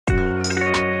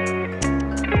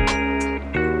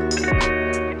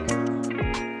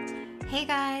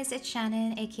guys, it's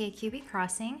Shannon, aka QB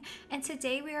Crossing, and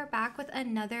today we are back with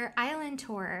another island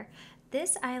tour.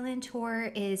 This island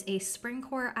tour is a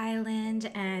Springcore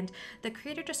island, and the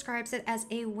creator describes it as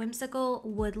a whimsical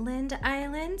woodland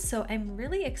island. So I'm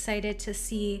really excited to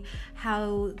see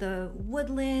how the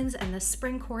woodlands and the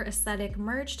Springcore aesthetic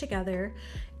merge together.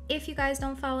 If you guys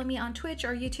don't follow me on Twitch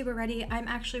or YouTube already, I'm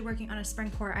actually working on a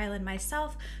Springcore island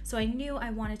myself, so I knew I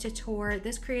wanted to tour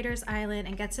this creator's island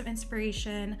and get some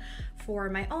inspiration for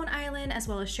my own island, as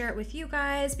well as share it with you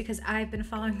guys, because I've been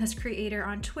following this creator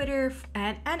on Twitter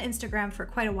and Instagram for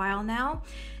quite a while now,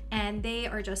 and they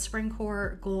are just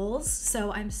Springcore goals.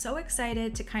 So I'm so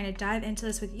excited to kind of dive into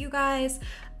this with you guys.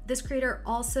 This creator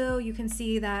also, you can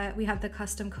see that we have the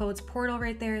custom codes portal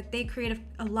right there. They create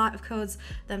a lot of codes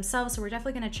themselves, so we're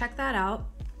definitely going to check that out.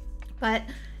 But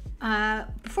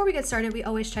before we get started, we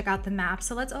always check out the map.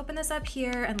 So let's open this up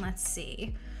here and let's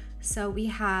see. So we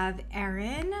have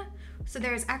Erin. So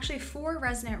there's actually 4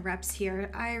 resident reps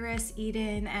here: Iris,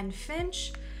 Eden, and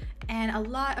Finch. And a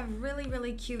lot of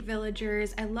really cute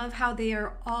villagers. I love how they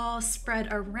are all spread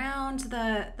around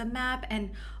the map, and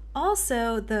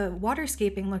also the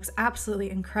waterscaping looks absolutely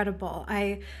incredible.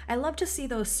 I love to see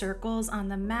those circles on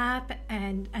the map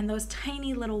and those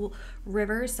tiny little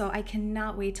rivers, so I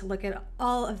cannot wait to look at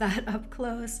all of that up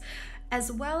close. As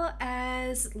well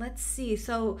as, let's see,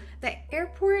 so the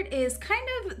airport is kind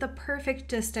of the perfect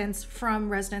distance from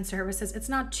resident services. It's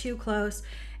not too close.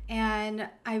 And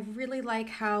I really like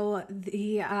how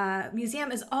the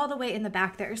museum is all the way in the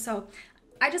back there. So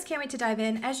I just can't wait to dive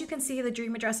in. As you can see, the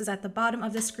dream address is at the bottom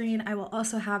of the screen. I will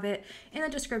also have it in the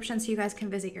description so you guys can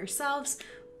visit yourselves.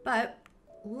 But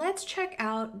let's check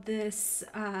out this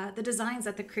the designs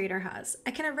that the creator has.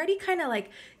 I can already kind of like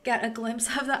get a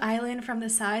glimpse of the island from the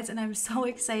sides, and I'm so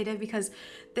excited because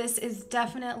this is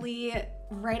definitely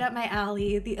right up my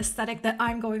alley, the aesthetic that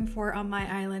I'm going for on my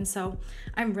island. So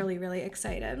I'm really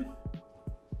excited.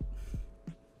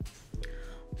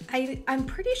 I'm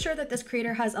pretty sure that this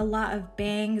creator has a lot of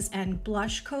bangs and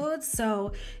blush codes,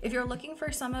 so if you're looking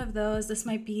for some of those, this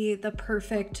might be the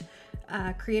perfect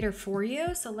creator for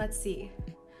you. So let's see.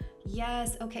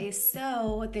 Yes, okay,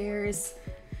 so there's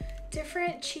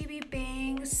different chibi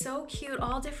bangs, so cute,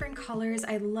 all different colors.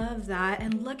 I love that.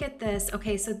 And look at this.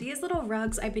 Okay, so these little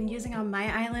rugs I've been using on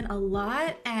my island a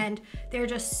lot, and they're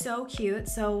just so cute.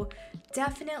 So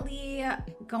definitely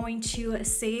going to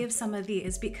save some of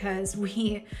these because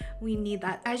we need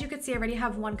that. As you can see, I already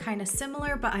have one kind of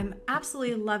similar, but I'm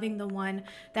absolutely loving the one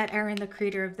that Erin, the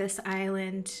creator of this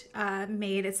island,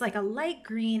 made. It's like a light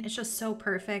green. It's just so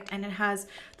perfect, and it has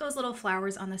those little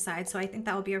flowers on the side, so I think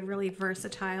that will be a really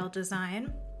versatile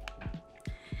design.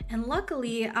 And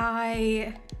luckily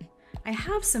I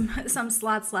have some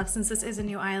slots left since this is a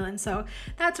new island, so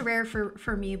that's rare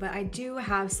for me, but I do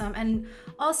have some. And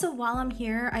also, while I'm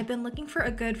here, I've been looking for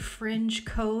a good fringe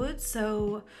code,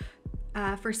 so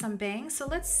for some bangs. So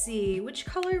let's see which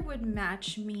color would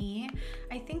match me.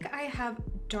 I think I have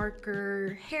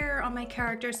darker hair on my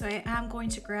character, so I am going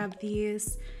to grab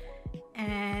these.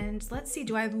 And let's see,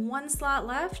 do I have 1 slot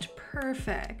left?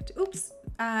 Perfect. Oops.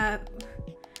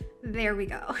 There we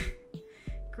go.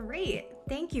 Great.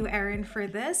 Thank you, Erin, for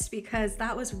this, because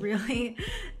that was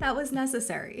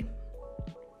necessary.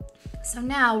 So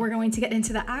now we're going to get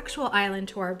into the actual island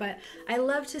tour, but I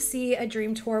love to see a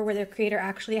dream tour where the creator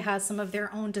actually has some of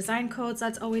their own design codes.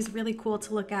 That's always really cool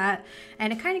to look at,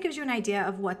 and it kind of gives you an idea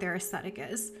of what their aesthetic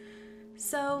is.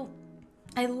 So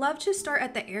I love to start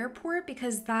at the airport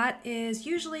because that is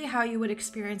usually how you would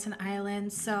experience an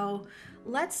island. So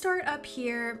let's start up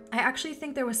here. I actually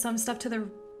think there was some stuff to the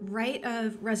right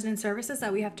of resident services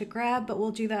that we have to grab, but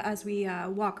we'll do that as we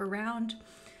walk around.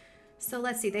 So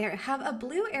let's see, they have a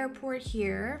blue airport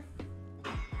here.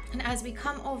 And as we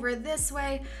come over this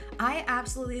way, I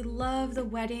absolutely love the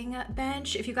wedding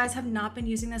bench. If you guys have not been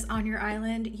using this on your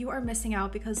island, you are missing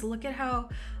out, because look at how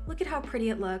pretty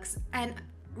it looks. And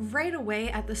right away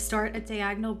at the start, a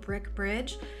diagonal brick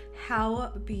bridge.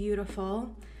 How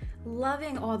beautiful.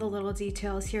 Loving all the little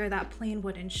details here, that plain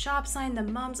wooden shop sign, the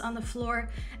mums on the floor,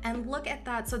 and look at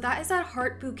that. So that is that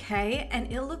heart bouquet,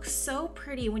 and it looks so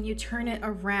pretty when you turn it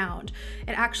around.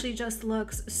 It actually just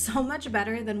looks so much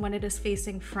better than when it is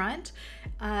facing front.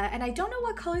 And I don't know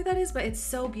what color that is, but it's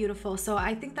so beautiful. So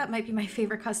I think that might be my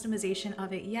favorite customization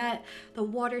of it yet. The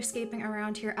waterscaping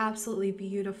around here, absolutely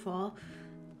beautiful.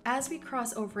 As we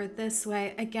cross over this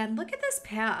way, again, look at this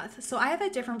path. So I have a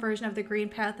different version of the green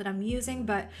path that I'm using,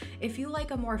 but if you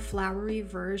like a more flowery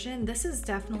version, this is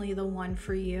definitely the one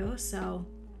for you. So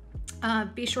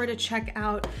be sure to check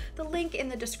out the link in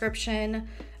the description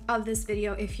of this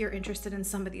video if you're interested in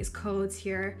some of these codes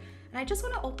here. And I just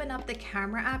want to open up the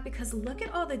camera app because look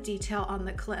at all the detail on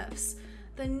the cliffs.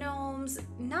 The gnomes,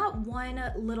 not one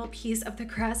little piece of the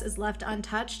grass is left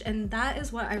untouched, and that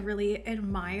is what I really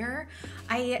admire.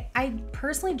 I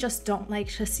personally just don't like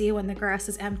to see when the grass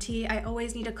is empty. I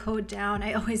always need a code down,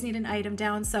 I always need an item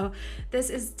down, so this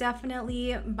is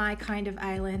definitely my kind of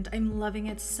island. I'm loving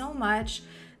it so much.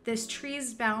 This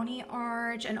tree's bounty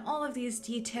arch and all of these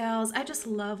details. I just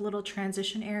love little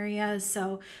transition areas,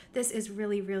 so this is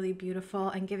really, really beautiful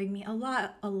and giving me a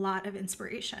lot of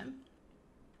inspiration.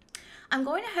 I'm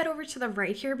going to head over to the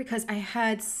right here because I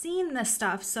had seen this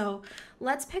stuff, so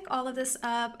let's pick all of this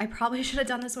up. I probably should have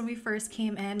done this when we first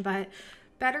came in, but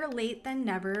better late than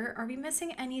never. Are we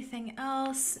missing anything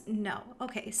else? No.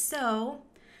 Okay, so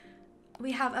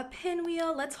we have a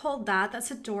pinwheel. Let's hold that. That's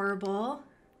adorable.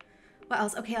 What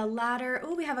else? Okay, a ladder.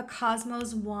 Oh, we have a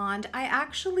Cosmos wand. I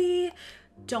actually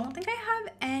don't think I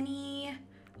have any.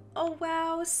 Oh,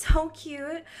 wow, so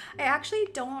cute. I actually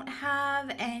don't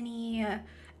have any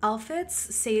outfits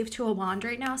saved to a wand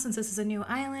right now since this is a new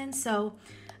island, so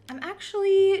I'm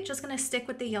actually just gonna stick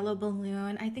with the yellow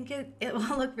balloon. I think it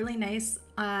will look really nice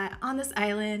on this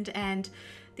island, and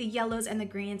the yellows and the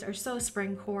greens are so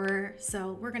Springcore,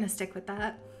 so we're gonna stick with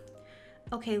that.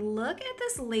 Okay, look at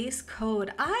this lace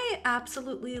code. I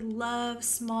absolutely love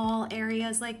small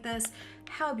areas like this.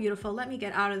 How beautiful. Let me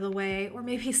get out of the way, or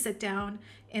maybe sit down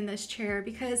in this chair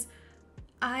because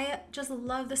I just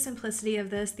love the simplicity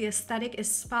of this. The aesthetic is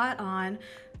spot on.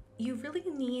 You really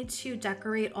need to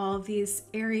decorate all of these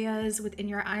areas within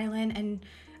your island, and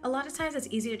a lot of times it's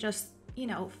easy to just, you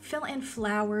know, fill in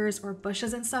flowers or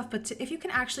bushes and stuff, but if you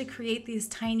can actually create these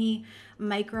tiny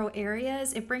micro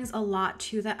areas, it brings a lot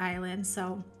to the island.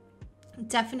 So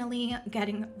definitely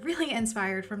getting really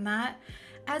inspired from that.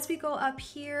 As we go up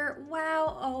here,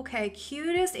 wow, okay,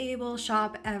 cutest able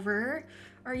shop ever.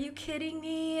 Are you kidding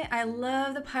me? I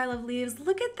love the pile of leaves.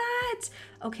 Look at that.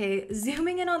 Okay,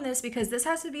 zooming in on this because this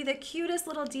has to be the cutest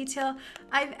little detail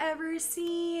I've ever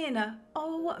seen.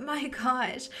 Oh my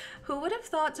gosh. Who would have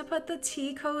thought to put the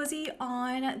tea cozy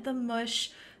on the mush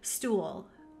stool?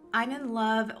 I'm in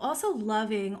love. Also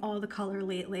loving all the color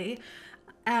lately.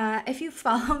 If you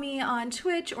follow me on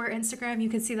Twitch or Instagram, you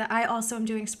can see that I also am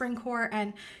doing Springcore,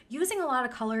 and using a lot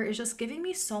of color is just giving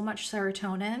me so much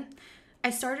serotonin. I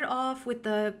started off with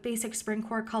the basic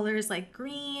Springcore colors like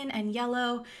green and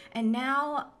yellow, and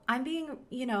now I'm being,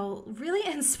 you know, really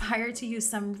inspired to use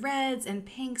some reds and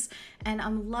pinks, and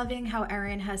I'm loving how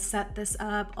Erin has set this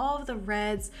up. All of the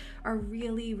reds are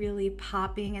really, really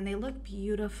popping and they look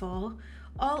beautiful.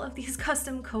 All of these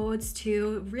custom codes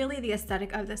too, really the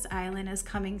aesthetic of this island is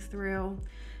coming through.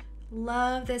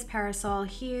 Love this parasol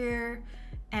here.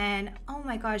 And oh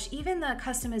my gosh, even the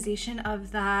customization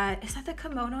of that, is that the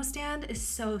kimono stand, is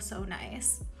so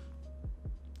nice.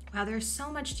 Wow, there's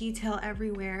so much detail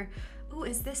everywhere. Oh,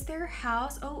 is this their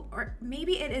house? Oh, or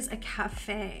maybe it is a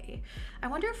cafe. I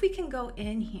wonder if we can go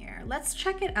in here. Let's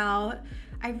check it out.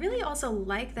 I really also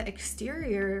like the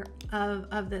exterior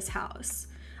of this house.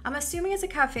 I'm assuming it's a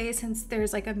cafe since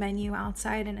there's like a menu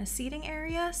outside and a seating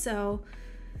area. So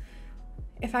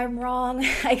if I'm wrong,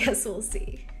 I guess we'll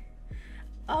see.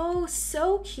 Oh,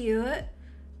 so cute.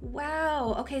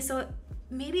 Wow. Okay, so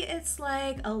maybe it's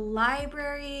like a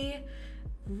library.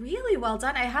 Really well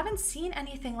done. I haven't seen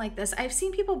anything like this. I've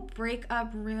seen people break up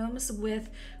rooms with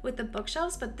the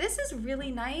bookshelves, but this is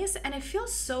really nice and it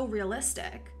feels so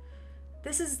realistic.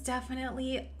 This is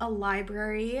definitely a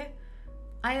library.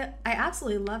 I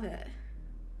absolutely love it.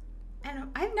 And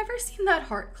I've never seen that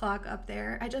heart clock up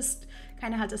there. I just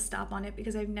kind of had to stop on it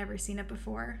because I've never seen it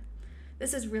before.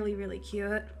 This is really, really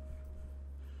cute.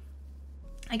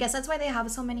 I guess that's why they have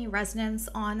so many residents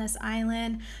on this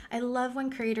island. I love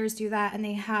when creators do that and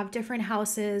they have different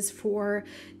houses for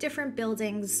different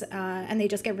buildings and they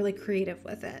just get really creative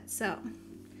with it. So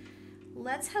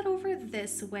let's head over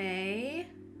this way.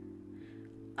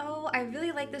 Oh, I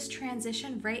really like this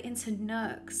transition right into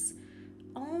nooks.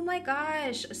 Oh my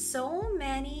gosh, so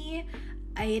many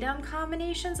item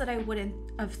combinations that I wouldn't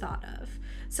have thought of.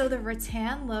 So the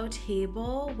rattan low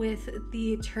table with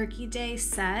the Turkey Day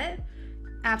set,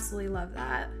 absolutely love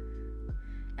that.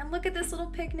 And look at this little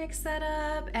picnic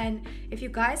setup. And if you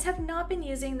guys have not been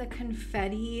using the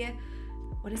confetti,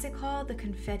 what is it called? The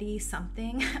confetti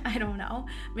something, I don't know,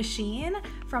 machine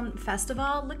from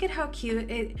Festival. Look at how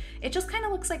cute. It just kind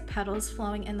of looks like petals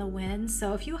flowing in the wind.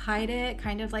 So if you hide it,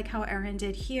 kind of like how Erin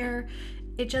did here,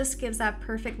 it just gives that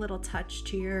perfect little touch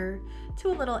to a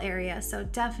little area. So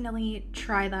definitely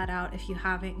try that out if you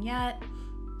haven't yet.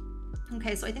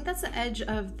 Okay, so I think that's the edge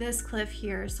of this cliff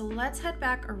here. So let's head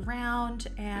back around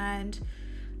and,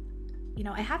 you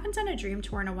know, I haven't done a dream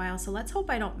tour in a while, so let's hope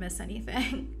I don't miss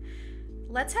anything.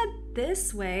 Let's head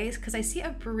this way because I see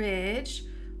a bridge.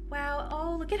 Wow,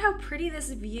 oh, look at how pretty this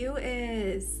view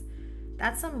is.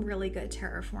 That's some really good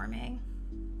terraforming.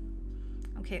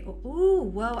 Okay, ooh,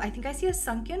 whoa, I think I see a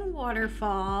sunken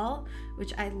waterfall,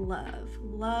 which I love.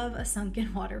 Love a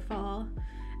sunken waterfall.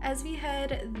 As we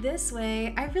head this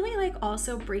way, I really like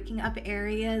also breaking up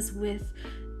areas with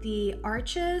the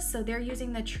arches. So they're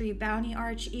using the tree bounty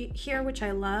arch here, which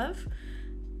I love.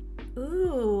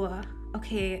 Ooh,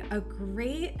 okay,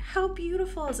 how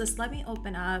beautiful is this? Let me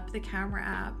open up the camera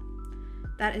app.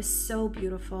 That is so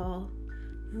beautiful.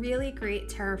 Really great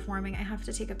terraforming. I have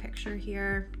to take a picture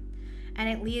here. And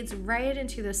it leads right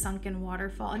into the sunken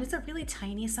waterfall. And it's a really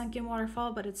tiny sunken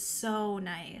waterfall, but it's so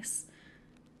nice.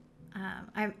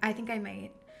 I think I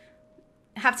might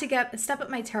have to step up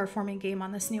my terraforming game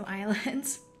on this new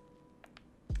island.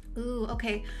 Ooh,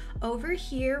 okay. Over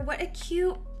here, what a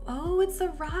cute, oh, it's a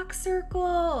rock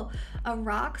circle. A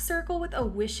rock circle with a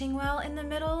wishing well in the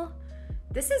middle.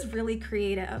 This is really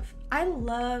creative. I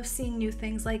love seeing new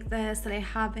things like this that I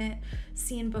haven't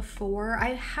seen before.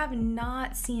 I have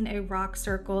not seen a rock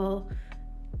circle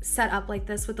set up like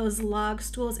this with those log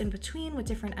stools in between with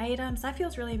different items. That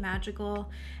feels really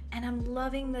magical. And I'm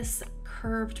loving this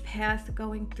curved path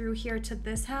going through here to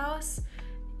this house.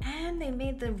 And they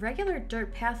made the regular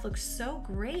dirt path look so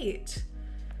great.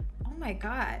 Oh my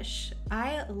gosh.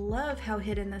 I love how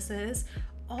hidden this is.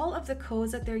 All of the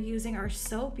codes that they're using are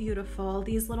so beautiful.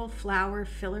 These little flower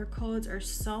filler codes are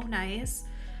so nice.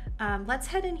 Let's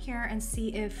head in here and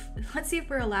let's see if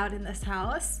we're allowed in this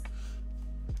house.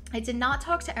 I did not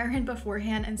talk to Erin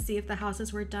beforehand and see if the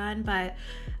houses were done, but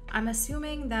I'm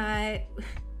assuming that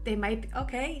they might be.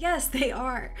 Okay, yes, they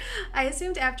are. I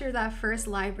assumed after that first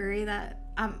library that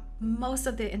most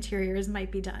of the interiors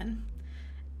might be done.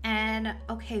 And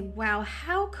okay, wow,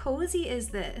 how cozy is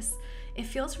this? It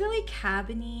feels really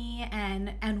cabiny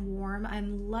and warm.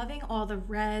 I'm loving all the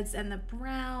reds and the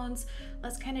browns.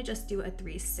 Let's kind of just do a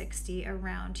 360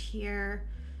 around here.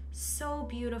 So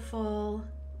beautiful.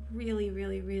 Really,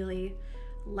 really, really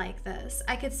like this.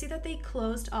 I could see that they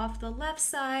closed off the left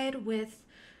side with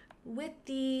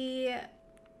the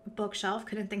bookshelf.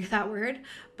 Couldn't think of that word,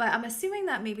 but I'm assuming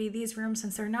that maybe these rooms,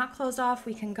 since they're not closed off,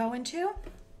 we can go into.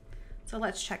 So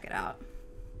let's check it out.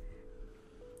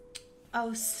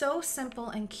 Oh, so simple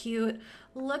and cute.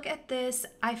 Look at this.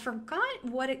 I forgot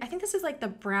I think this is like the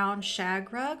brown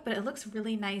shag rug, but it looks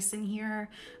really nice in here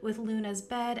with Luna's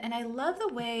bed. And I love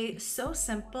the way, so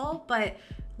simple, but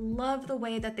love the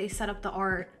way that they set up the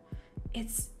art.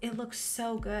 It looks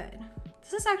so good.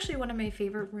 This is actually one of my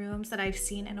favorite rooms that I've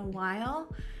seen in a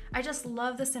while. I just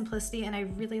love the simplicity, and I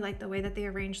really like the way that they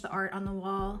arrange the art on the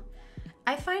wall.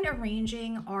 I find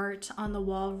arranging art on the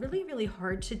wall really, really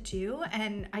hard to do,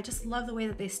 and I just love the way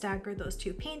that they stagger those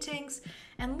two paintings.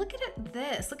 And look at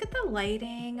this, look at the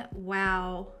lighting.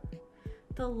 Wow,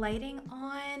 the lighting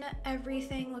on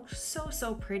everything looks so,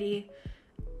 so pretty.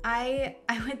 I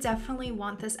would definitely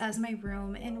want this as my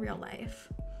room in real life.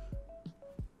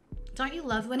 Don't you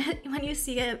love when you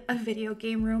see a video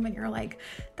game room and you're like,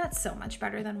 that's so much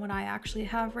better than what I actually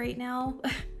have right now?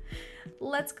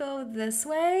 Let's go this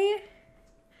way.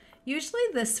 Usually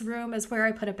this room is where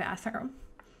I put a bathroom,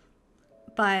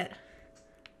 but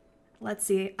let's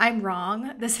see, I'm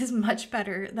wrong. This is much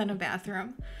better than a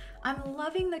bathroom. I'm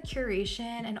loving the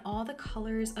curation and all the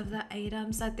colors of the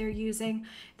items that they're using.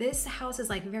 This house is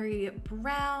like very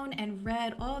brown and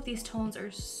red. All of these tones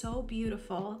are so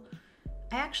beautiful.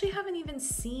 I actually haven't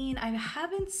seen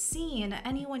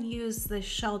anyone use this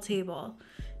shell table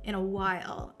in a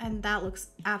while, and that looks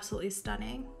absolutely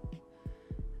stunning.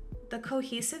 The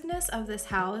cohesiveness of this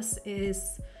house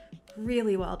is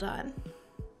really well done.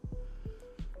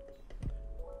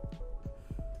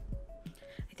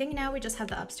 I think now we just have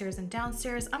the upstairs and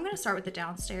downstairs. I'm gonna start with the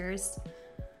downstairs.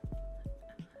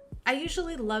 I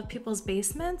usually love people's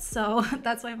basements, so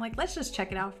that's why I'm like, let's just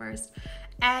check it out first.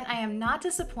 And I am not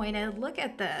disappointed. Look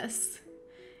at this.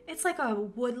 It's like a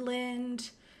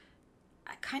woodland,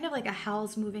 kind of like a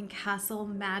Howl's Moving Castle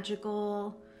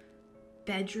magical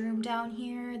bedroom down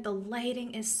here. The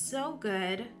lighting is so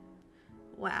good.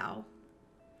 Wow.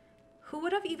 Who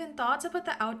would have even thought to put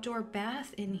the outdoor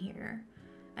bath in here?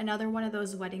 Another one of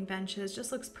those wedding benches.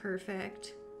 Just looks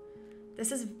perfect.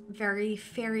 This is very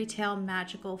fairy tale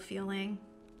magical feeling.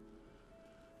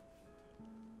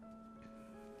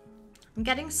 I'm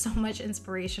getting so much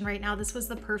inspiration right now. This was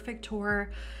the perfect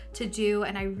tour to do,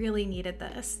 and I really needed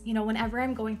this. You know, whenever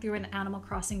I'm going through an Animal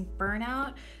Crossing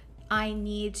burnout, I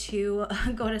need to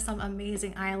go to some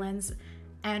amazing islands.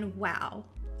 And wow,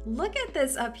 look at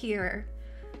this up here.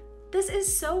 This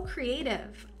is so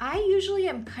creative. I usually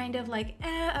am kind of like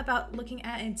about looking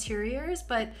at interiors,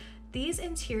 but these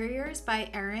interiors by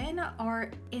Erin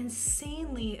are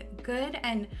insanely good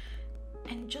and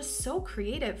just so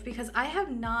creative, because I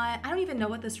don't even know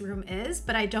what this room is,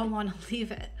 but I don't want to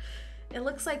leave it. It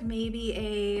looks like maybe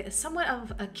a somewhat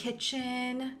of a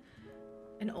kitchen,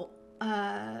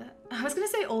 I was gonna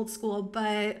say old school,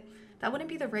 but that wouldn't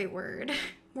be the right word.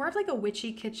 More of like a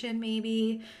witchy kitchen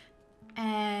maybe,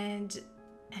 and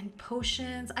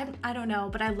potions. I don't know,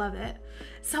 but I love it.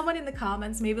 Someone in the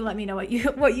comments maybe let me know what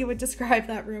you would describe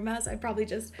that room as. I probably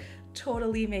just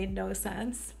totally made no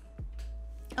sense.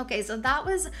 Okay, so that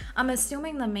was, I'm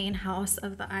assuming, the main house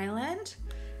of the island.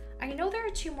 I know there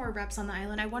are 2 more reps on the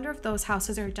island. I wonder if those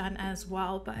houses are done as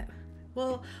well, but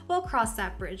we'll cross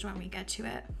that bridge when we get to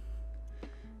it.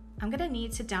 I'm gonna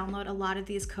need to download a lot of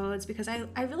these codes because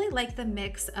I really like the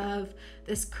mix of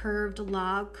this curved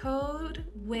log code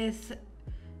with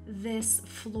this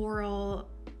floral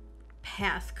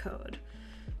path code.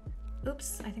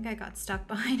 Oops, I think I got stuck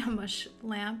behind a mush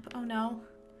lamp. Oh no.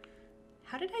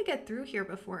 How did I get through here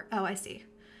before? Oh, I see.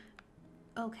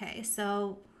 Okay,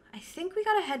 so I think we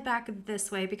gotta head back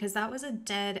this way because that was a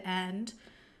dead end.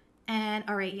 And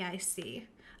all right, yeah, I see.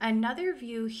 Another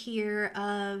view here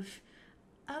of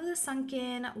the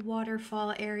sunken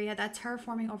waterfall area. That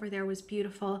terraforming over there was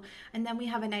beautiful. And then we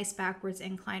have a nice backwards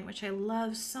incline, which I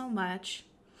love so much.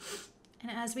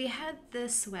 And as we head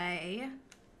this way,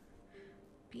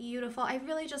 beautiful. I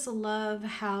really just love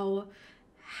how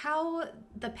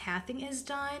the pathing is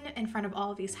done in front of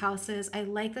all of these houses. I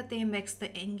like that they mix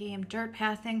the in-game dirt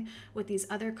pathing with these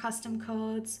other custom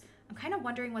codes. I'm kind of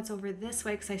wondering what's over this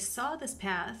way because I saw this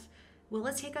path. Will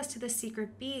it take us to the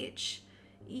secret beach?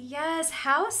 Yes,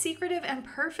 how secretive and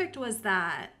perfect was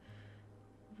that?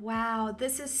 Wow,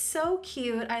 this is so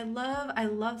cute. I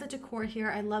love the decor here.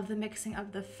 I love the mixing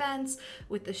of the fence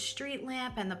with the street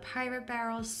lamp and the pirate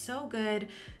barrels. So good,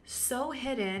 so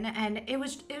hidden, and it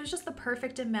was just the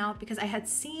perfect amount because I had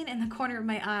seen in the corner of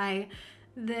my eye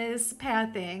this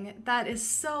pathing. That is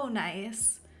so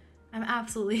nice. I'm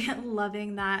absolutely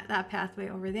loving that pathway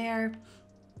over there.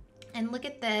 And look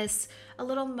at this, a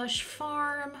little mush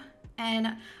farm.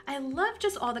 And I love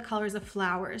just all the colors of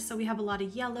flowers. So we have a lot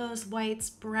of yellows,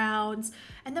 whites, browns,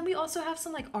 and then we also have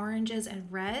some like oranges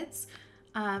and reds.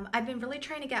 I've been really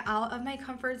trying to get out of my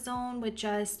comfort zone with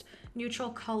just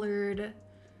neutral colored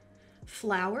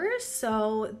flowers.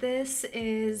 So this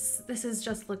is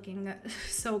just looking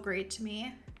so great to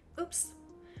me. Oops,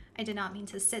 I did not mean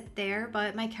to sit there,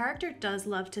 but my character does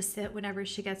love to sit whenever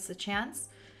she gets the chance.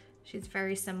 She's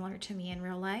very similar to me in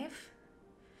real life.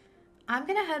 I'm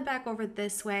gonna head back over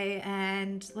this way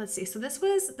and let's see. So this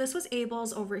was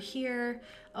Abel's over here.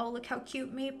 Oh, look how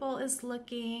cute Maple is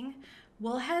looking.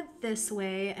 We'll head this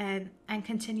way and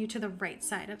continue to the right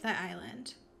side of the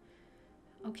island.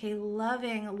 Okay,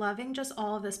 loving just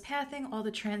all of this pathing, all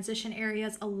the transition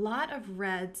areas. A lot of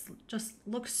reds, just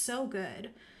looks so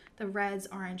good. The reds,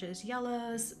 oranges,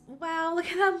 yellows. Wow, look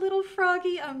at that little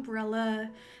froggy umbrella.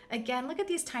 Again, look at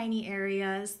these tiny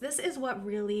areas. This is what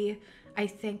really, I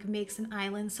think, makes an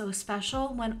island so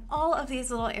special, when all of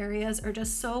these little areas are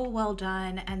just so well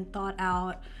done and thought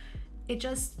out.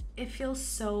 It feels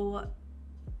so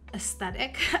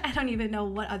aesthetic. I don't even know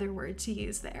what other word to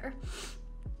use there.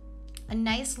 A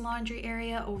nice laundry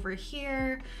area over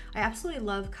here. I absolutely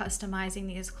love customizing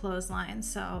these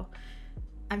clotheslines, so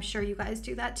I'm sure you guys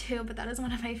do that too, but that is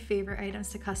one of my favorite items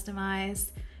to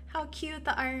customize. How cute,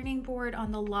 the ironing board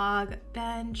on the log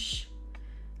bench.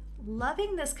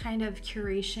 Loving this kind of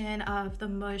curation of the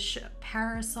mush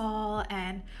parasol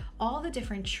and all the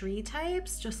different tree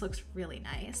types. Just looks really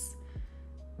nice.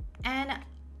 And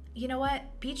you know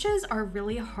what? Beaches are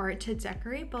really hard to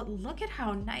decorate, but look at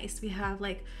how nice. We have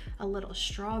like a little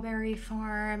strawberry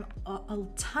farm, a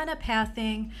ton of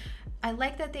pathing. I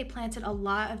like that they planted a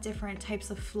lot of different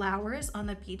types of flowers on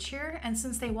the beach here, and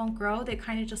since they won't grow, they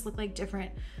kind of just look like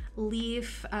different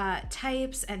leaf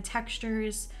types and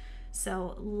textures.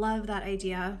 So love that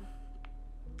idea.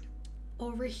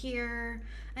 Over here,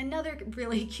 another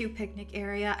really cute picnic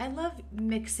area. I love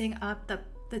mixing up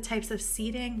the types of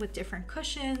seating with different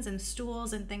cushions and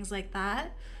stools and things like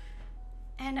that.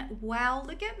 And wow,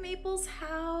 look at Maple's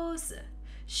house.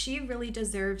 She really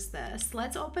deserves this.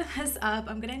 Let's open this up.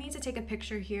 I'm gonna need to take a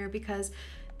picture here because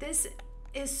this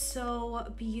is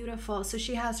so beautiful. So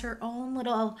she has her own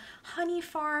little honey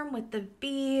farm with the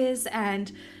bees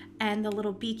and the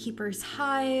little beekeepers'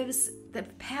 hives. The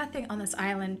pathing on this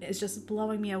island is just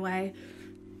blowing me away.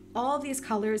 all of these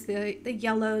colors, the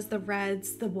yellows, the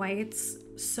reds, the whites,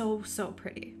 so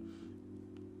pretty.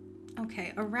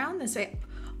 Okay, around this way.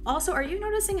 Also, are you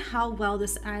noticing how well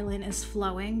this island is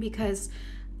flowing? Because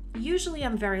usually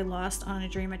I'm very lost on a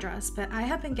dream address, but I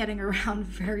have been getting around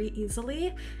very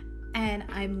easily and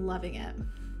I'm loving it.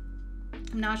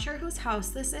 I'm not sure whose house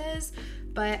this is,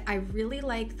 but I really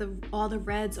like all the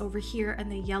reds over here and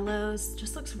the yellows.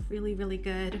 Just looks really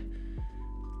good.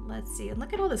 Let's see, and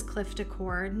look at all this cliff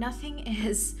decor. Nothing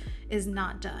is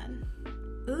not done.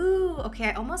 Ooh, okay,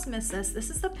 I almost missed this. This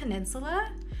is the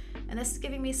peninsula, and this is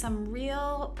giving me some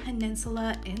real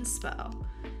peninsula inspo.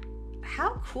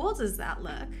 How cool does that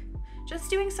look? Just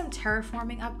doing some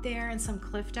terraforming up there and some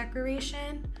cliff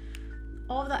decoration.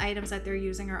 All of the items that they're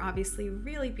using are obviously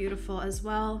really beautiful as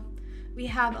well. We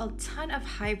have a ton of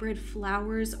hybrid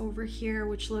flowers over here,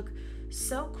 which look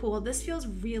so cool. This feels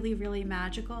really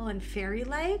magical and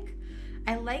fairy-like.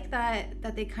 I like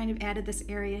that they kind of added this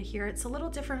area here. It's a little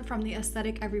different from the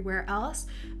aesthetic everywhere else,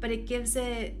 but it gives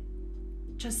it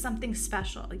just something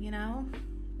special, you know?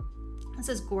 This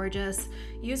is gorgeous.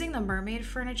 Using the mermaid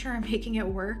furniture and making it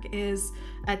work is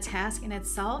a task in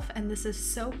itself, and this is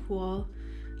so cool.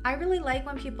 I really like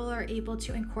when people are able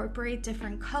to incorporate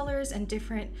different colors and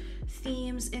different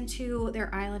themes into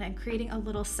their island, and creating a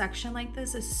little section like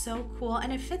this is so cool,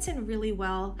 and it fits in really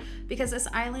well because this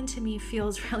island to me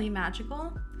feels really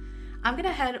magical. I'm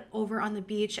gonna head over on the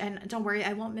beach, and don't worry,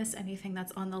 I won't miss anything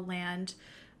that's on the land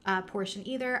portion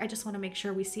either. I just want to make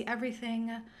sure we see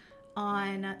everything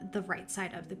on the right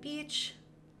side of the beach.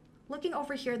 Looking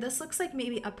over here, this looks like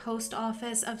maybe a post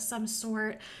office of some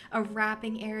sort, a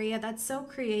wrapping area. That's so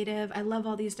creative. I love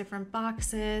all these different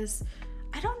boxes.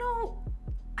 I don't know,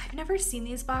 I've never seen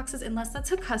these boxes unless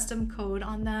that's a custom code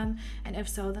on them, and if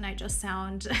so, then I just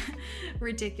sound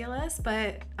ridiculous,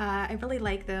 but I really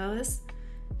like those.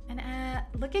 And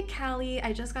look at Callie.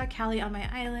 I just got Callie on my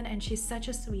island, and she's such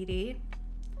a sweetie.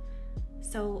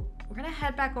 So we're gonna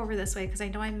head back over this way because I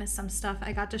know I missed some stuff.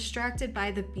 I got distracted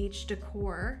by the beach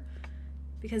decor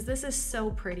because this is so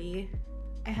pretty.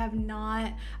 I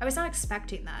was not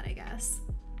expecting that, I guess.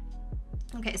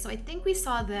 Okay, so I think we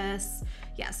saw this.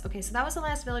 Yes, okay, so that was the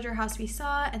last villager house we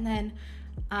saw, and then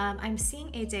I'm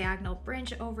seeing a diagonal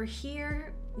bridge over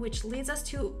here, which leads us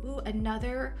to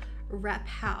another rep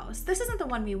house. This isn't the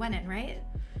one we went in, right?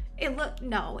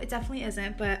 No, it definitely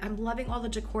isn't, but I'm loving all the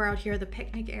decor out here. The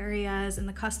picnic areas and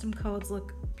the custom codes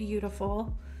look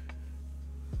beautiful.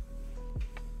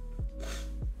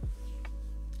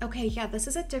 Okay, yeah, this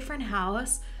is a different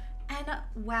house, and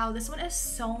wow, this one is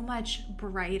so much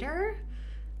brighter.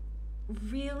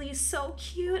 Really so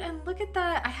cute, and look at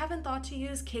that. I haven't thought to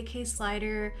use KK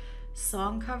Slider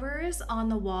song covers on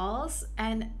the walls,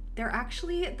 and they're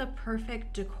actually the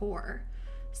perfect decor.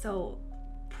 So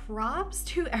props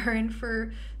to Erin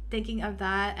for thinking of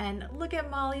that. And look at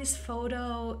Molly's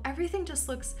photo. Everything just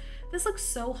looks, this looks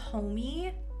so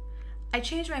homey. I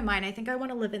changed my mind. I think I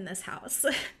want to live in this house.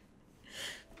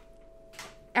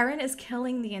 Erin is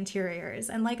killing the interiors,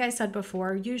 and like I said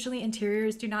before, usually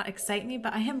interiors do not excite me,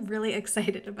 but I am really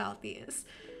excited about these.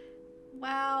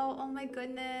 Wow, oh my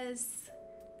goodness.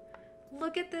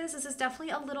 Look at this. This is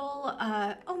definitely a little,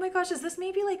 oh my gosh, is this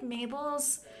maybe like Mabel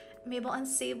and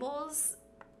Sable's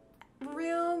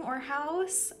room or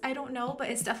house? I don't know, but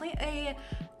it's definitely a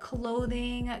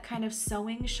clothing kind of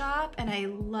sewing shop, and I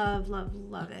love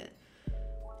it.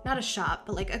 Not a shop,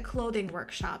 but like a clothing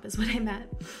workshop is what I meant.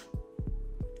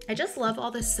 I just love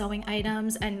all the sewing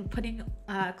items, and putting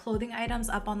clothing items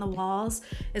up on the walls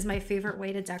is my favorite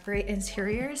way to decorate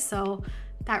interiors, so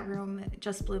that room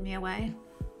just blew me away.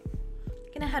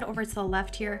 Gonna head over to the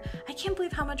left here. I can't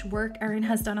believe how much work Erin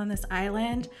has done on this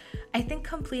island. I think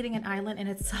completing an island in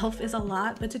itself is a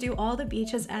lot, but to do all the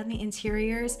beaches and the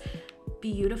interiors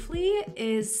beautifully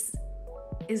is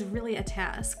really a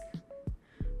task.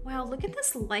 Wow, look at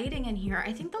this lighting in here.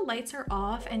 I think the lights are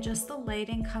off, and just the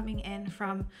lighting coming in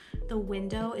from the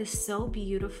window is so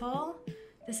beautiful.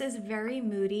 This is very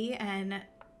moody, and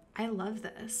I love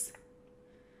this.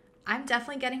 I'm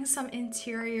definitely getting some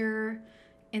interior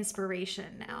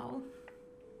inspiration now.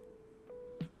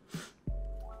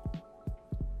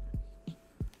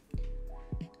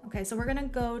 Okay, so we're gonna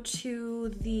go to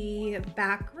the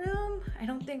back room.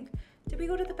 Did we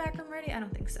go to the back room already? I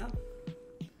don't think so.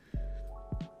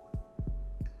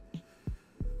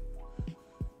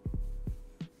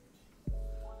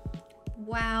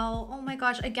 Wow, oh my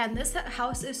gosh, again, this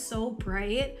house is so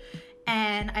bright,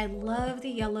 and I love the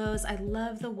yellows, I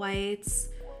love the whites.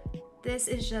 This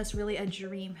is just really a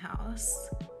dream house.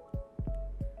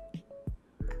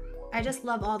 I just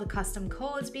love all the custom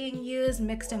codes being used,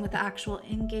 mixed in with the actual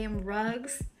in-game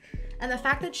rugs. And the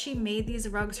fact that she made these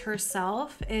rugs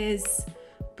herself is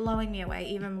blowing me away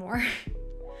even more.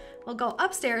 We'll go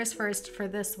upstairs first for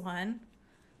this one.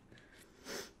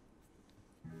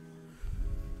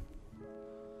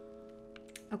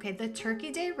 Okay, the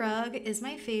Turkey Day rug is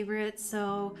my favorite,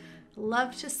 so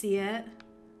love to see it.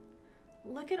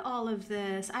 Look at all of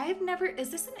this. I have never, is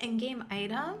this an in-game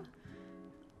item?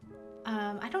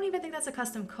 I don't even think that's a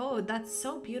custom code. That's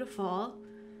so beautiful.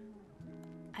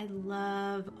 I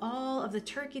love all of the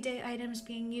Turkey Day items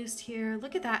being used here.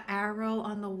 Look at that arrow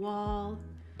on the wall.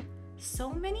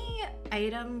 So many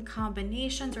item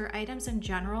combinations or items in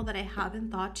general that I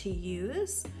haven't thought to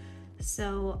use.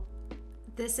 So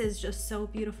this is just so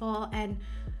beautiful. And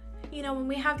you know, when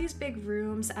we have these big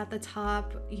rooms at the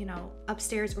top, you know,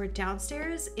 upstairs or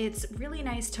downstairs, it's really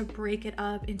nice to break it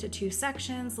up into two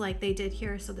sections like they did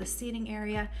here. So the seating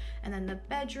area and then the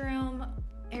bedroom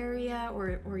area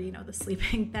or you know, the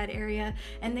sleeping bed area.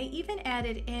 And they even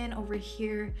added in over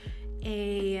here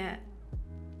a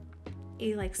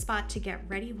like spot to get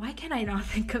ready. Why can I not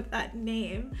think of that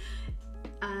name?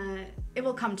 It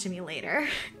will come to me later.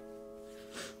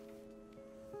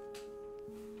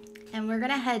 And we're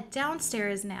gonna head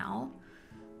downstairs now.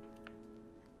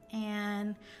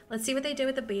 And let's see what they did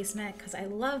with the basement, because I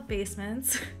love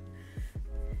basements.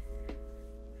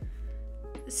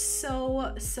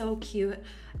 So cute.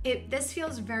 This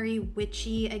feels very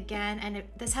witchy again, and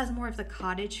this has more of the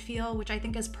cottage feel, which I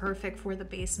think is perfect for the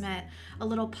basement. A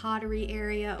little pottery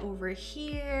area over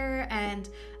here and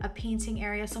a painting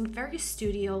area. So I'm very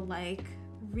studio-like.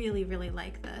 Really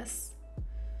like this.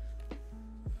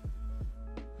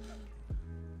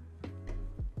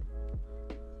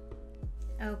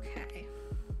 Okay.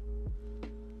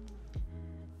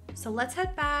 So let's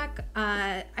head back.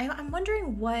 I'm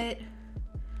wondering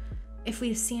if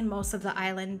we've seen most of the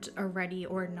island already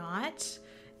or not.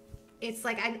 It's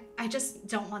like, I just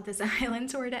don't want this island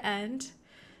tour to end.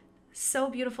 So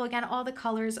beautiful. Again, all the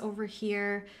colors over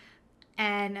here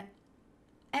and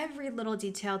every little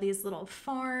detail, these little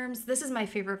farms. This is my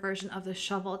favorite version of the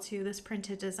shovel too, this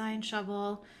printed design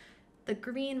shovel. The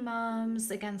green mums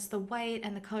against the white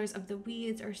and the colors of the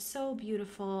weeds are so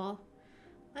beautiful.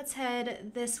 Let's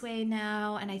head this way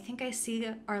now. And I think I see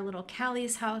our little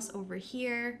Callie's house over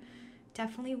here.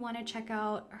 Definitely want to check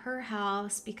out her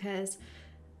house because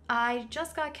I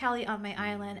just got Callie on my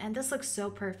island and this looks so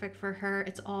perfect for her.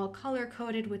 It's all color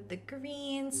coded with the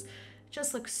greens.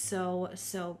 Just looks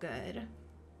so good.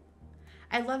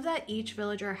 I love that each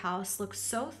villager house looks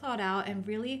so thought out and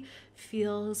really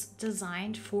feels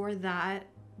designed for that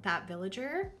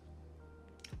villager.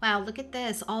 Wow, look at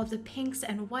this, all of the pinks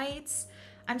and whites.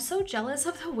 I'm so jealous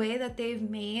of the way that they've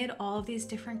made all of these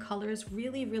different colors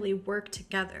really work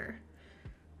together.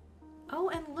 Oh,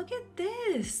 and look at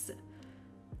this.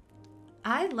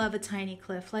 I love a tiny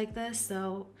cliff like this,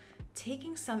 so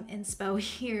taking some inspo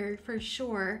here for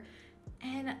sure.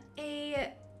 And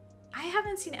I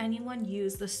haven't seen anyone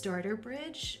use the starter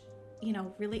bridge, you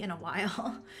know, really in a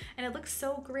while. And it looks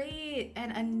so great.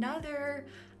 And another,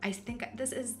 I think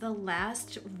this is the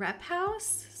last rep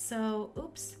house. So,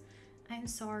 oops, I'm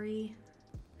sorry.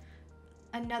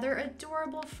 Another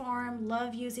adorable farm.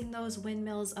 Love using those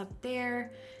windmills up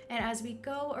there. And as we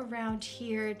go around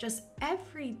here, just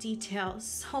every detail,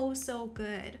 so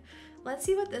good. Let's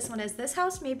see what this one is. This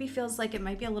house maybe feels like it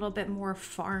might be a little bit more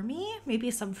farmy,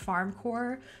 maybe some farm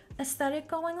core aesthetic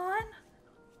going on.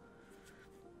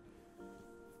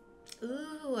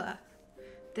 Ooh,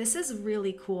 this is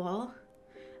really cool.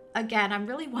 Again, I'm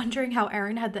really wondering how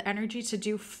Erin had the energy to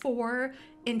do 4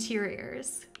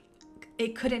 interiors.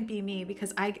 It couldn't be me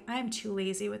because I'm too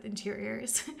lazy with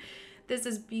interiors. This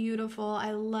is beautiful.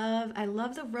 I love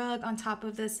the rug on top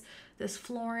of this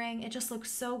flooring. It just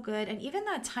looks so good. And even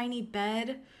that tiny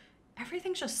bed,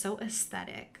 everything's just so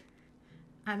aesthetic.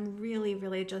 I'm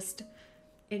really just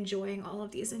enjoying all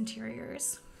of these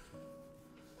interiors.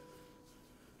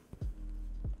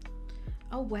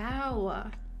 Oh,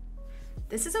 wow.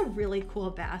 This is a really cool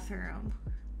bathroom.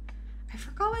 I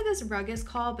forgot what this rug is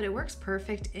called, but it works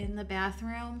perfect in the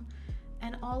bathroom.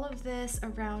 And all of this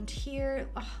around here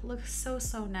looks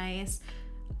so nice.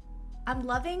 I'm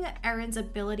loving Erin's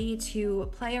ability to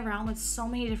play around with so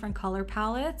many different color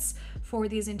palettes for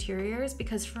these interiors,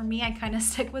 because for me, I kind of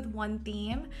stick with one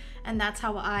theme, and that's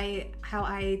how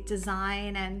I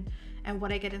design and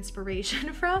what I get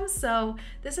inspiration from. So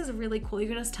this is really cool. You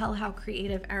can just tell how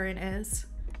creative Erin is.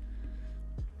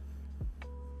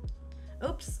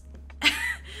 Oops.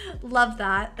 Love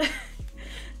that.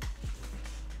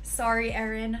 Sorry,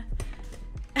 Erin.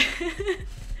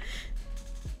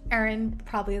 Erin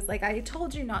probably is like, I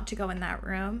told you not to go in that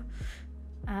room.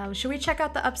 Should we check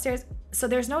out the upstairs? So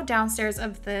there's no downstairs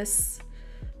of this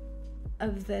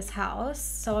house,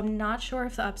 so I'm not sure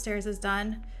if the upstairs is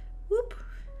done. Whoop.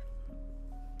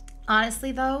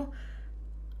 Honestly though,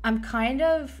 I'm kind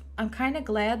of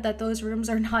glad that those rooms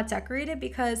are not decorated,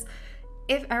 because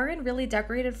if Erin really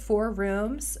decorated 4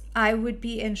 rooms, I would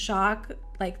be in shock.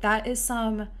 Like, that is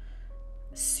some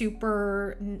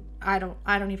super, I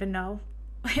don't even know.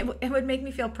 It would make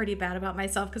me feel pretty bad about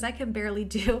myself because I can barely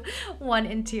do one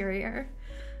interior.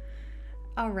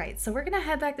 All right, so we're gonna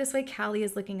head back this way. Callie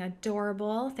is looking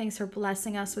adorable. Thanks for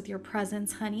blessing us with your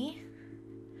presence, honey.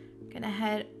 Gonna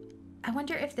head, I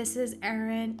wonder if this is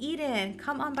Erin. Eden,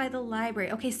 come on by the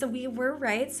library. Okay, so we were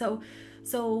right. So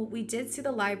we did see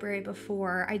the library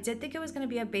before. I did think it was gonna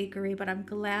be a bakery, but I'm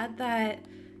glad that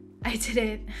I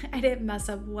didn't mess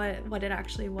up what it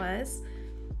actually was.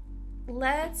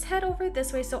 Let's head over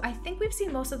this way. So I think we've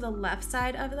seen most of the left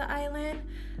side of the island.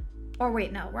 Or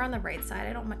wait, no, we're on the right side.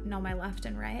 I don't know my left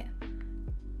and right.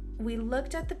 We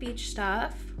looked at the beach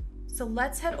stuff. So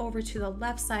let's head over to the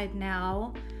left side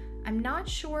now. I'm not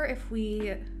sure if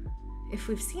we've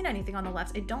seen anything on the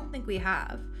left. I don't think we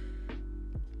have.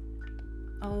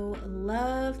 Oh,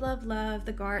 love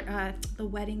the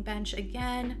wedding bench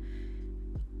again.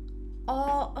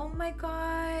 Oh my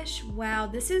gosh. Wow,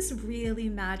 this is really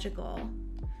magical.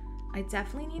 I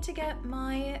definitely need to get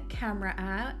my camera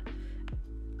out.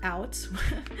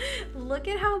 Look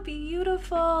at how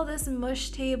beautiful this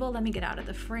mush table. Let me get out of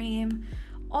the frame.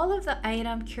 All of the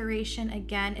item curation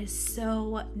again is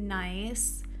so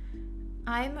nice.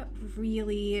 I'm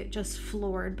really just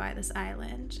floored by this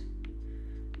island.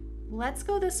 Let's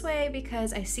go this way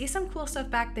because I see some cool stuff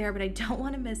back there, but I don't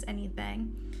want to miss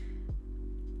anything.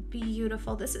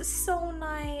 Beautiful. This is so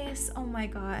nice. Oh my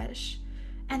gosh.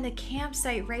 And the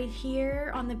campsite right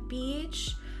here on the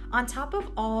beach, on top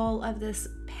of all of this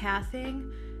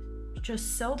pathing,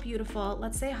 just so beautiful.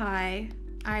 Let's say hi,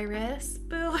 Iris.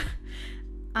 Boo.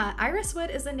 Iris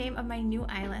Wood is the name of my new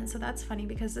island, so that's funny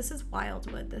because this is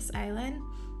Wildwood, this island.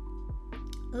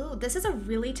 Ooh, this is a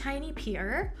really tiny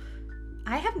pier.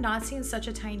 I have not seen such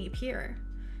a tiny pier,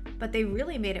 but they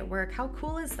really made it work. How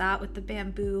cool is that with the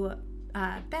bamboo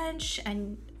bench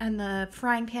and the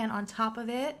frying pan on top of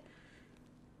it?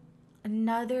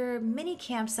 Another mini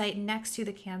campsite next to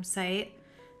the campsite.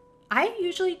 I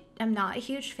usually am not a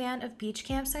huge fan of beach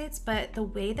campsites, but the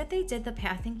way that they did the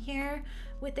pathing here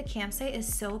with the campsite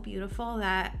is so beautiful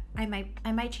that I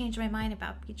might change my mind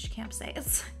about beach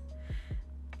campsites.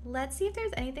 Let's see if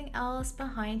there's anything else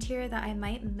behind here that I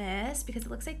might miss, because it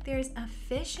looks like there's a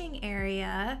fishing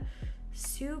area.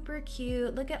 Super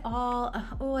cute. Look at all,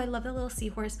 oh, I love the little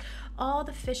seahorse. All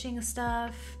the fishing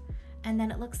stuff. And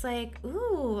then it looks like,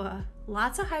 ooh,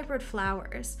 lots of hybrid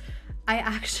flowers.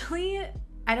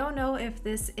 I don't know if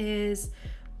this is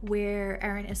where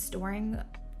Erin is storing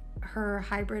her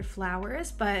hybrid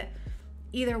flowers, but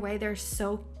either way, they're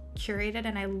so curated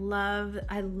and I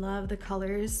love the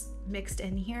colors mixed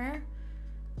in here.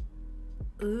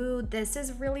 Ooh, this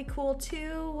is really cool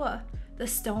too. The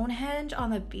Stonehenge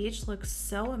on the beach looks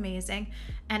so amazing.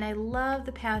 And I love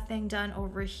the pathing done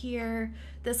over here.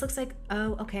 This looks like,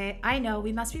 oh, okay, I know,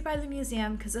 we must be by the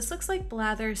museum because this looks like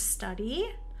Blather's study.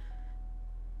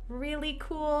 Really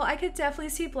cool. I could definitely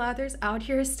see Blathers out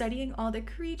here studying all the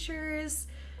creatures.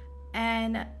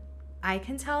 And I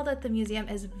can tell that the museum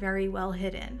is very well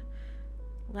hidden.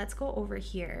 Let's go over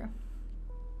here.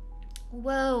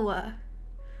 Whoa.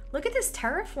 Look at this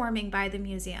terraforming by the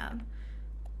museum.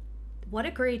 What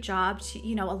a great job.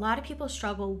 A lot of people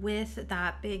struggle with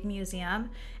that big museum,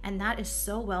 and that is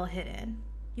so well hidden.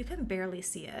 You can barely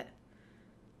see it.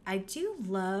 I do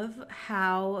love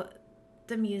how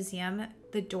the museum,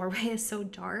 the doorway is so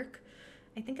dark.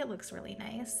 I think it looks really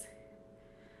nice.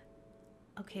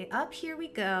 Okay, up here we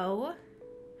go.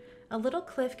 A little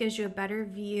cliff gives you a better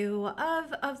view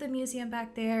of the museum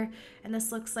back there, and this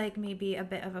looks like maybe a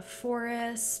bit of a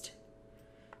forest.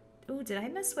 Ooh, did I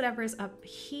miss whatever is up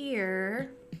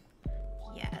here?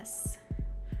 Yes.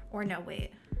 Or no,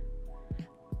 wait.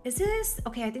 Is this?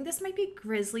 Okay, I think this might be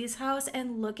Grizzly's house,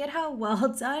 and look at how well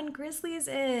done Grizzly's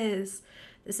is.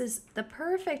 This is the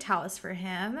perfect house for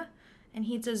him, and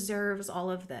he deserves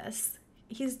all of this.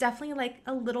 He's definitely like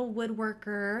a little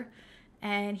woodworker,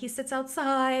 and he sits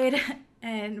outside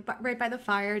and right by the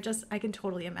fire. Just, I can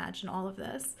totally imagine all of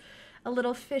this. A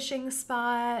little fishing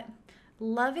spot.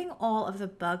 Loving all of the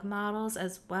bug models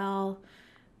as well.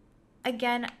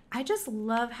 Again, I just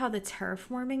love how the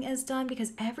terraforming is done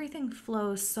because everything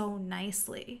flows so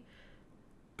nicely.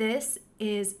 This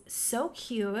is so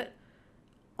cute.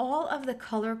 All of the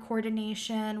color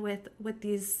coordination with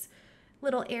these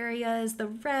little areas. The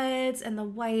reds and the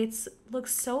whites look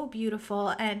so beautiful,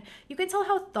 and you can tell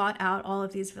how thought out all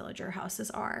of these villager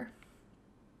houses are.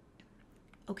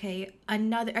 Okay,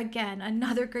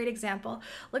 another great example.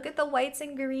 Look at the whites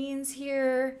and greens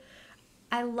here.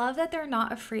 I love that they're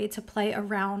not afraid to play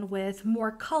around with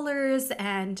more colors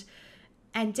and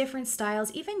different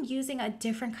styles, even using a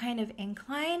different kind of ink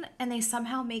line, and they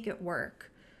somehow make it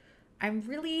work. I'm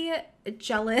really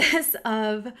jealous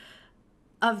of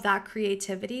that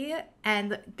creativity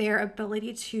and their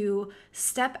ability to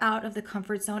step out of the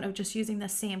comfort zone of just using the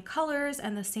same colors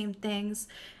and the same things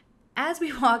as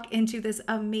we walk into this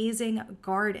amazing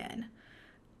garden.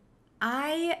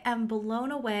 I am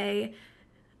blown away.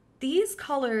 These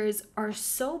colors are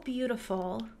so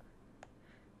beautiful.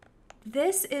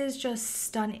 This is just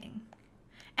stunning.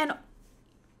 And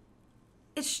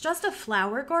it's just a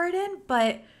flower garden,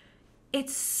 but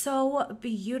it's so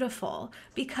beautiful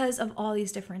because of all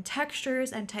these different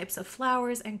textures and types of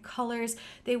flowers and colors.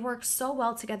 They work so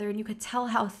well together, and you could tell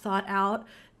how thought out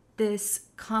this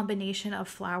combination of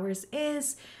flowers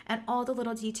is, and all the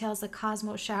little details, the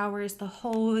cosmo showers, the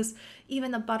hose,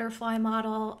 even the butterfly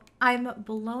model. I'm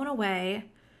blown away.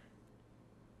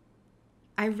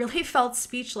 I really felt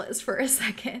speechless for a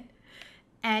second.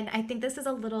 And I think this is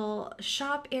a little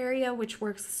shop area, which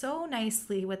works so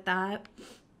nicely with that.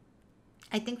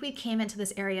 I think we came into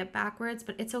this area backwards,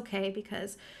 but it's okay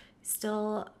because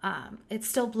it's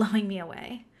still blowing me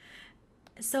away.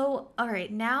 So, all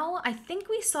right, now I think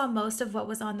we saw most of what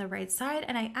was on the right side,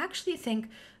 and I actually think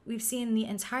we've seen the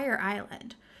entire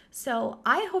island. So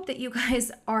I hope that you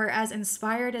guys are as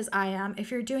inspired as I am.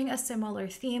 If you're doing a similar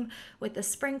theme with the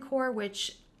Springcore,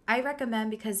 which I recommend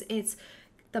because it's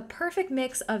the perfect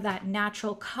mix of that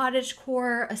natural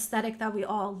cottagecore aesthetic that we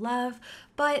all love,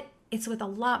 but it's with a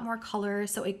lot more color,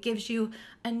 so it gives you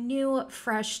a new,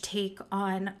 fresh take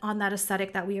on that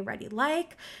aesthetic that we already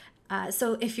like.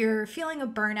 So if you're feeling a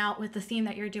burnout with the theme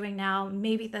that you're doing now,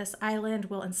 maybe this island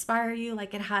will inspire you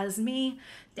like it has me.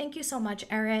 Thank you so much,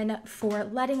 Erin, for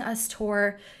letting us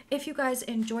tour. If you guys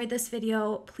enjoyed this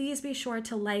video, please be sure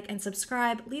to like and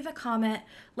subscribe, leave a comment,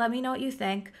 let me know what you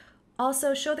think.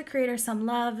 Also, show the creator some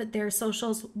love. Their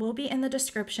socials will be in the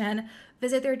description.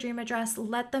 Visit their dream address,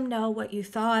 let them know what you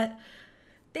thought.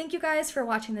 Thank you guys for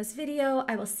watching this video.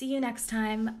 I will see you next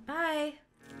time. Bye.